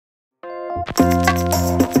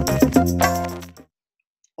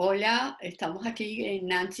Hola, estamos aquí en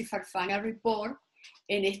Nanchi Farfant Art Report.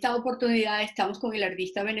 En esta oportunidad estamos con el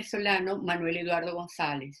artista venezolano Manuel Eduardo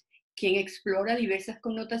González, quien explora diversas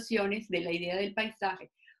connotaciones de la idea del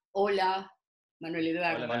paisaje. Hola, Manuel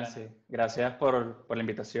Eduardo. Hola Nancy, gracias por la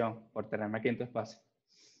invitación, por tenerme aquí en tu espacio.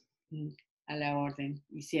 A la orden,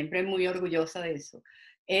 y siempre muy orgullosa de eso.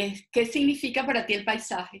 ¿Qué significa para ti el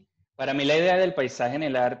paisaje? Para mí la idea del paisaje en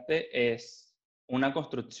el arte es una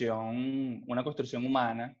construcción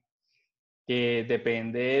humana que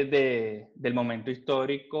depende del momento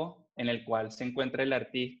histórico en el cual se encuentra el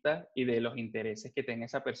artista y de los intereses que tenga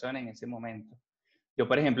esa persona en ese momento. Yo,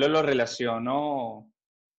 por ejemplo, lo relaciono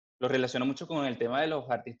mucho con el tema de los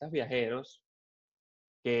artistas viajeros,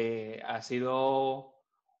 que ha sido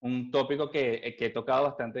un tópico que he tocado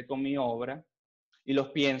bastante con mi obra. Y los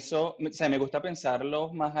pienso, o sea, me gusta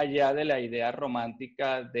pensarlos más allá de la idea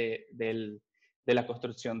romántica de la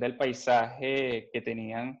construcción del paisaje que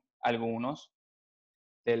tenían algunos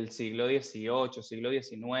del siglo XVIII, siglo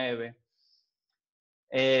XIX,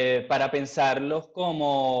 para pensarlos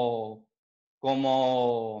como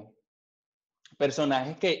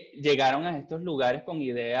personajes que llegaron a estos lugares con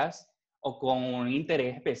ideas o con un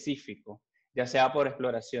interés específico, ya sea por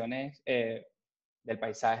exploraciones del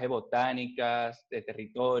paisaje, botánicas, de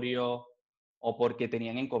territorio, o porque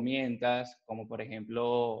tenían encomiendas, como por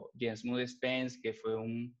ejemplo James Spence, que fue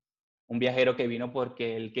un viajero que vino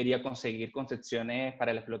porque él quería conseguir concesiones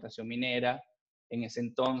para la explotación minera en ese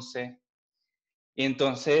entonces. Y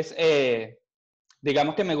entonces,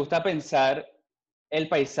 digamos que me gusta pensar el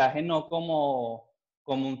paisaje no como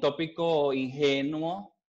un tópico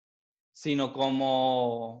ingenuo, sino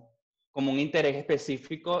como un interés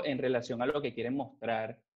específico en relación a lo que quieren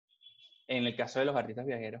mostrar, en el caso de los artistas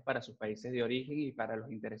viajeros, para sus países de origen y para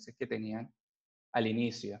los intereses que tenían al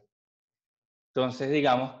inicio. Entonces,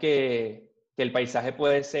 digamos que el paisaje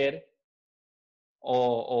puede ser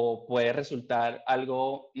o puede resultar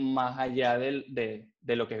algo más allá de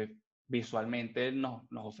lo que visualmente nos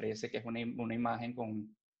ofrece, que es una imagen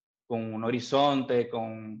con un horizonte,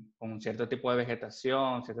 con un cierto tipo de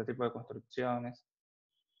vegetación, cierto tipo de construcciones.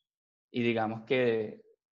 Y digamos que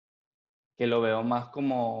lo veo más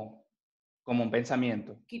como un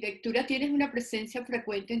pensamiento. Arquitectura tienes una presencia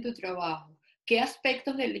frecuente en tu trabajo. ¿Qué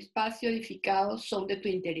aspectos del espacio edificado son de tu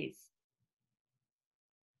interés?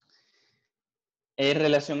 En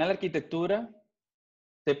relación a la arquitectura,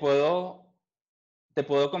 te puedo, te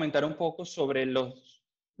puedo comentar un poco sobre los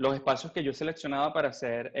espacios que yo he seleccionado para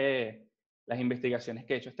hacer las investigaciones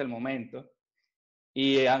que he hecho hasta el momento.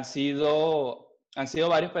 Y han sido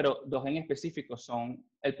varios, pero dos en específico son,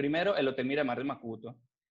 el primero, el Hotel Miramar de Macuto,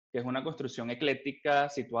 que es una construcción ecléctica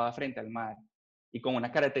situada frente al mar y con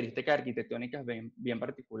unas características arquitectónicas bien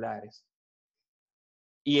particulares.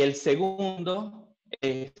 Y el segundo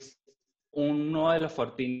es uno de los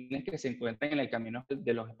fortines que se encuentran en el camino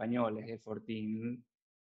de los españoles, el fortín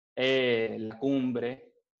La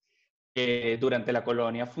Cumbre, que durante la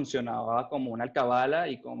colonia funcionaba como una alcabala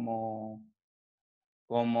y como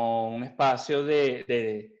un espacio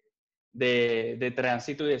de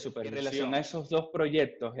tránsito y de supervisión. En relación a esos dos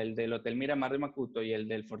proyectos, el del Hotel Miramar de Macuto y el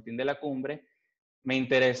del Fortín de la Cumbre, me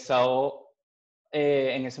interesó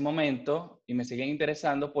en ese momento y me siguen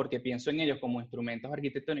interesando porque pienso en ellos como instrumentos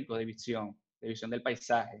arquitectónicos de visión del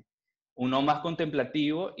paisaje. Uno más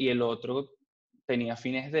contemplativo y el otro tenía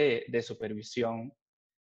fines de supervisión,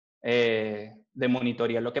 de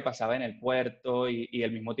monitorear lo que pasaba en el puerto y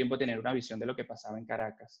al mismo tiempo tener una visión de lo que pasaba en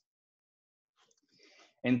Caracas.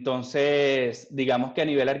 Entonces, digamos que a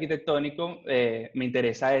nivel arquitectónico me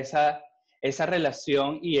interesa esa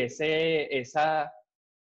relación y ese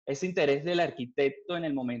interés del arquitecto en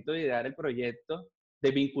el momento de idear el proyecto,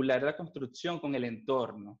 de vincular la construcción con el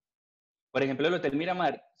entorno. Por ejemplo, el Hotel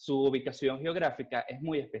Miramar, su ubicación geográfica es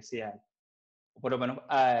muy especial. Por lo menos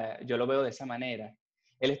yo lo veo de esa manera.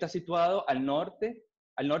 Él está situado al norte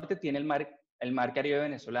tiene el mar Caribe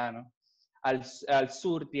venezolano, al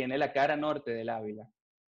sur tiene la cara norte del Ávila,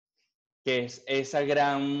 que es esa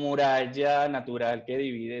gran muralla natural que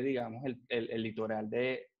divide, digamos, el litoral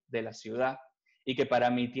de la ciudad y que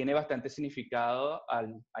para mí tiene bastante significado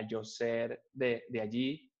al yo ser de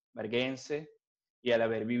allí, marguense, y al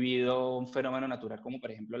haber vivido un fenómeno natural como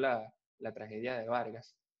por ejemplo la tragedia de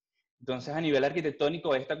Vargas. Entonces, a nivel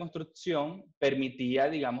arquitectónico, esta construcción permitía,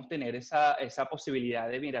 digamos, tener esa posibilidad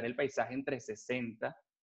de mirar el paisaje en 360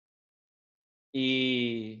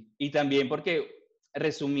 y también porque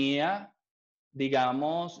resumía,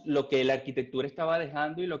 digamos, lo que la arquitectura estaba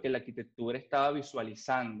dejando y lo que la arquitectura estaba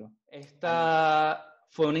visualizando. Esta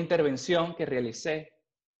fue una intervención que realicé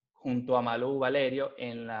junto a Malu Valerio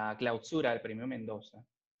en la clausura del Premio Mendoza.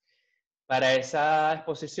 Para esa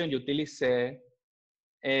exposición yo utilicé,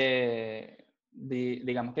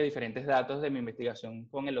 digamos que diferentes datos de mi investigación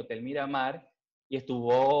con el Hotel Miramar y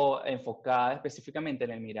estuvo enfocada específicamente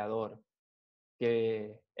en el mirador,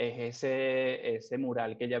 que es ese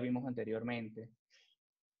mural que ya vimos anteriormente.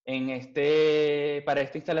 Para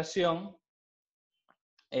esta instalación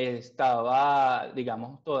estaba,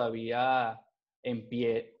 digamos, todavía en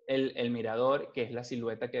pie el mirador, que es la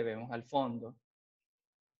silueta que vemos al fondo,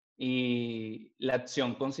 y la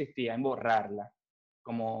acción consistía en borrarla,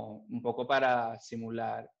 como un poco para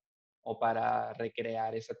simular o para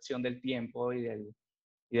recrear esa acción del tiempo y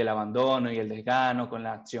del abandono y el desgano con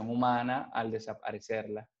la acción humana al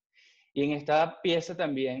desaparecerla. Y en esta pieza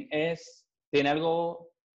también tiene algo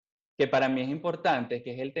que para mí es importante,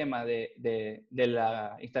 que es el tema de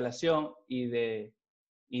la instalación y de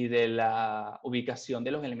la ubicación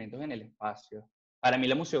de los elementos en el espacio. Para mí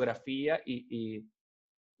la museografía y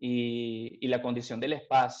la condición del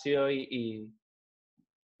espacio y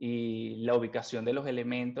la ubicación de los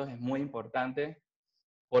elementos es muy importante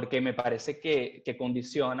porque me parece que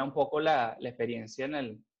condiciona un poco la experiencia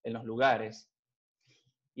en los lugares.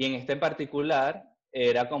 Y en este en particular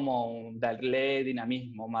era como darle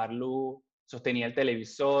dinamismo. Marlu sostenía el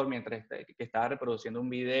televisor mientras que estaba reproduciendo un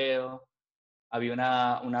video. Había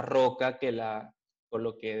una roca que la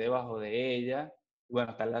coloqué debajo de ella. Y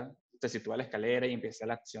bueno, se sitúa la escalera y empieza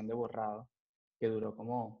la acción de borrado, que duró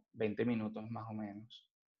como 20 minutos más o menos.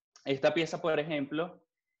 Esta pieza, por ejemplo,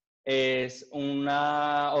 es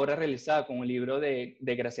una obra realizada con un libro de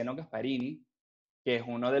Graziano Gasparini, que es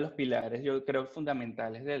uno de los pilares, yo creo,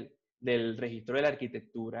 fundamentales del registro de la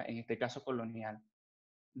arquitectura, en este caso colonial,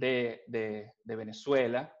 de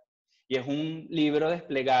Venezuela. Y es un libro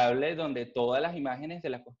desplegable donde todas las imágenes de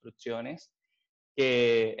las construcciones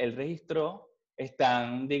que él registró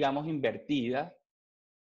están, digamos, invertidas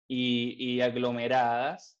y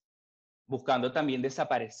aglomeradas, buscando también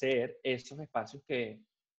desaparecer esos espacios que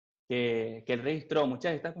él registró.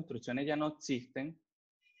 Muchas de estas construcciones ya no existen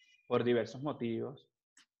por diversos motivos.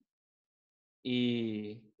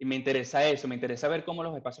 Y me interesa eso, me interesa ver cómo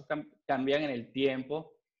los espacios cambian en el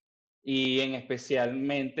tiempo y en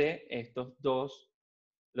especialmente estos dos,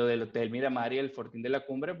 lo del Hotel Miramar y el Fortín de la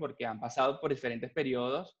Cumbre, porque han pasado por diferentes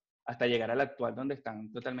periodos hasta llegar al actual donde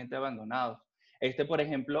están totalmente abandonados. Este, por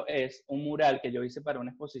ejemplo, es un mural que yo hice para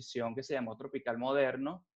una exposición que se llamó Tropical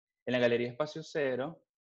Moderno en la Galería Espacio Cero,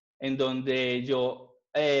 en donde yo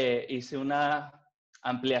hice una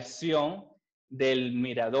ampliación del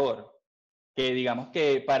mirador, que digamos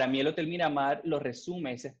que para mí el Hotel Miramar lo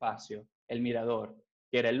resume ese espacio, el mirador,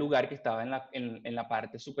 que era el lugar que estaba en la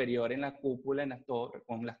parte superior, en la cúpula,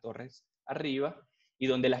 con las torres arriba, y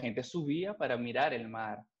donde la gente subía para mirar el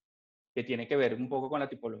mar, que tiene que ver un poco con la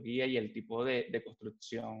tipología y el tipo de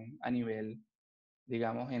construcción a nivel,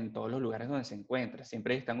 digamos, en todos los lugares donde se encuentra.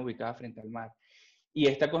 Siempre están ubicadas frente al mar. Y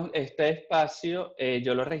este espacio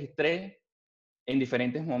yo lo registré en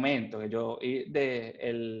diferentes momentos.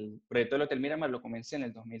 El proyecto del Hotel Miramar lo comencé en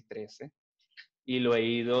el 2013 y lo he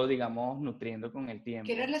ido, digamos, nutriendo con el ¿Qué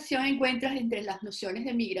tiempo. relación encuentras entre las nociones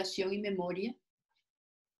de migración y memoria?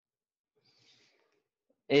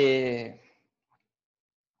 Eh,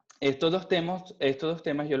 estos dos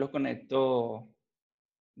temas yo los conecto,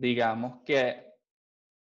 digamos que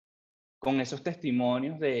con esos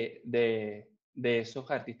testimonios de esos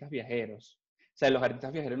artistas viajeros. O sea, los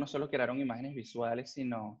artistas viajeros no solo crearon imágenes visuales,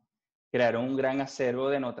 sino crearon un gran acervo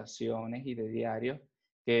de anotaciones y de diarios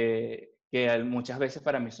que muchas veces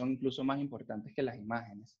para mí son incluso más importantes que las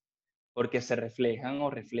imágenes, porque se reflejan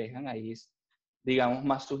ahí, digamos,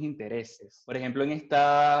 más sus intereses. Por ejemplo, en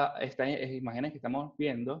estas imágenes que estamos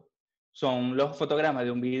viendo, son los fotogramas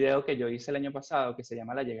de un video que yo hice el año pasado que se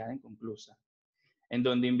llama La llegada inconclusa, en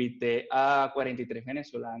donde invité a 43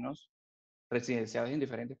 venezolanos residenciados en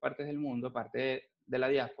diferentes partes del mundo, parte de la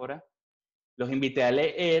diáspora. Los invité a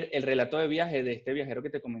leer el relato de viaje de este viajero que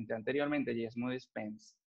te comenté anteriormente, Jesmo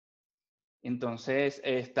Spence. Entonces,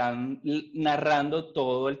 están narrando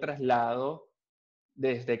todo el traslado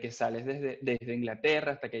desde que sales desde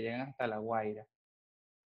Inglaterra hasta que llegan hasta La Guaira.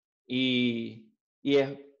 Y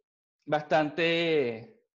es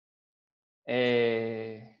bastante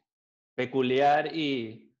peculiar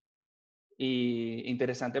y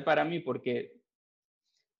interesante para mí porque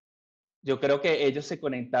yo creo que ellos se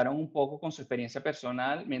conectaron un poco con su experiencia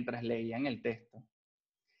personal mientras leían el texto.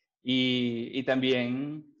 Y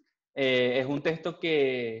también es un texto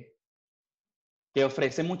que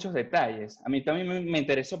ofrece muchos detalles. A mí también me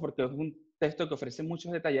interesó porque es un texto que ofrece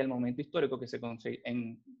muchos detalles del momento histórico que se consigue,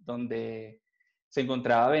 en donde se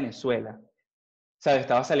encontraba Venezuela. ¿Sabes?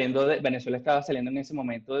 Venezuela estaba saliendo en ese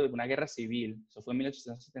momento de una guerra civil, eso fue en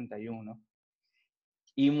 1871.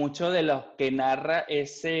 Y mucho de lo que narra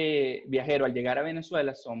ese viajero al llegar a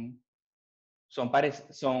Venezuela son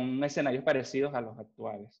escenarios parecidos a los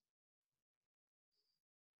actuales.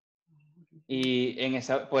 Y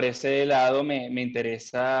por ese lado me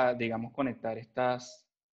interesa, digamos, conectar estos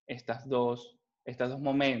dos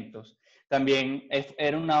momentos. También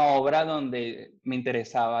era una obra donde me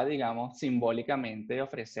interesaba, digamos, simbólicamente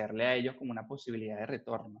ofrecerle a ellos como una posibilidad de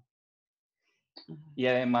retorno. Y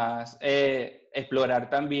además explorar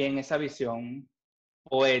también esa visión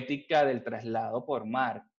poética del traslado por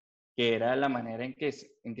mar, que era la manera en que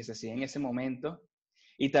se hacía en ese momento,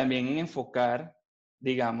 y también en enfocar,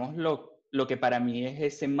 digamos, lo que para mí es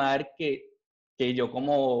ese mar que yo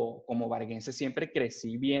como varguense siempre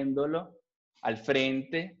crecí viéndolo al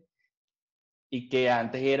frente, y que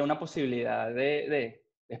antes era una posibilidad de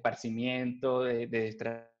esparcimiento, de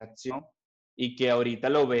distracción, y que ahorita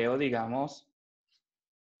lo veo, digamos,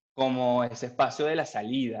 como ese espacio de la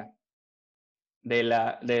salida, de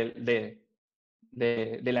la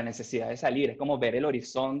necesidad de salir. Es como ver el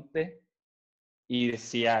horizonte y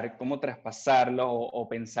desear cómo traspasarlo o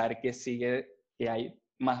pensar que hay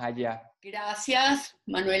más allá. Gracias,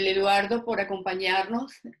 Manuel Eduardo, por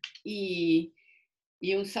acompañarnos y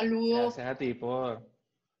un saludo. Gracias a ti por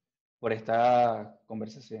esta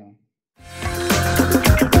conversación.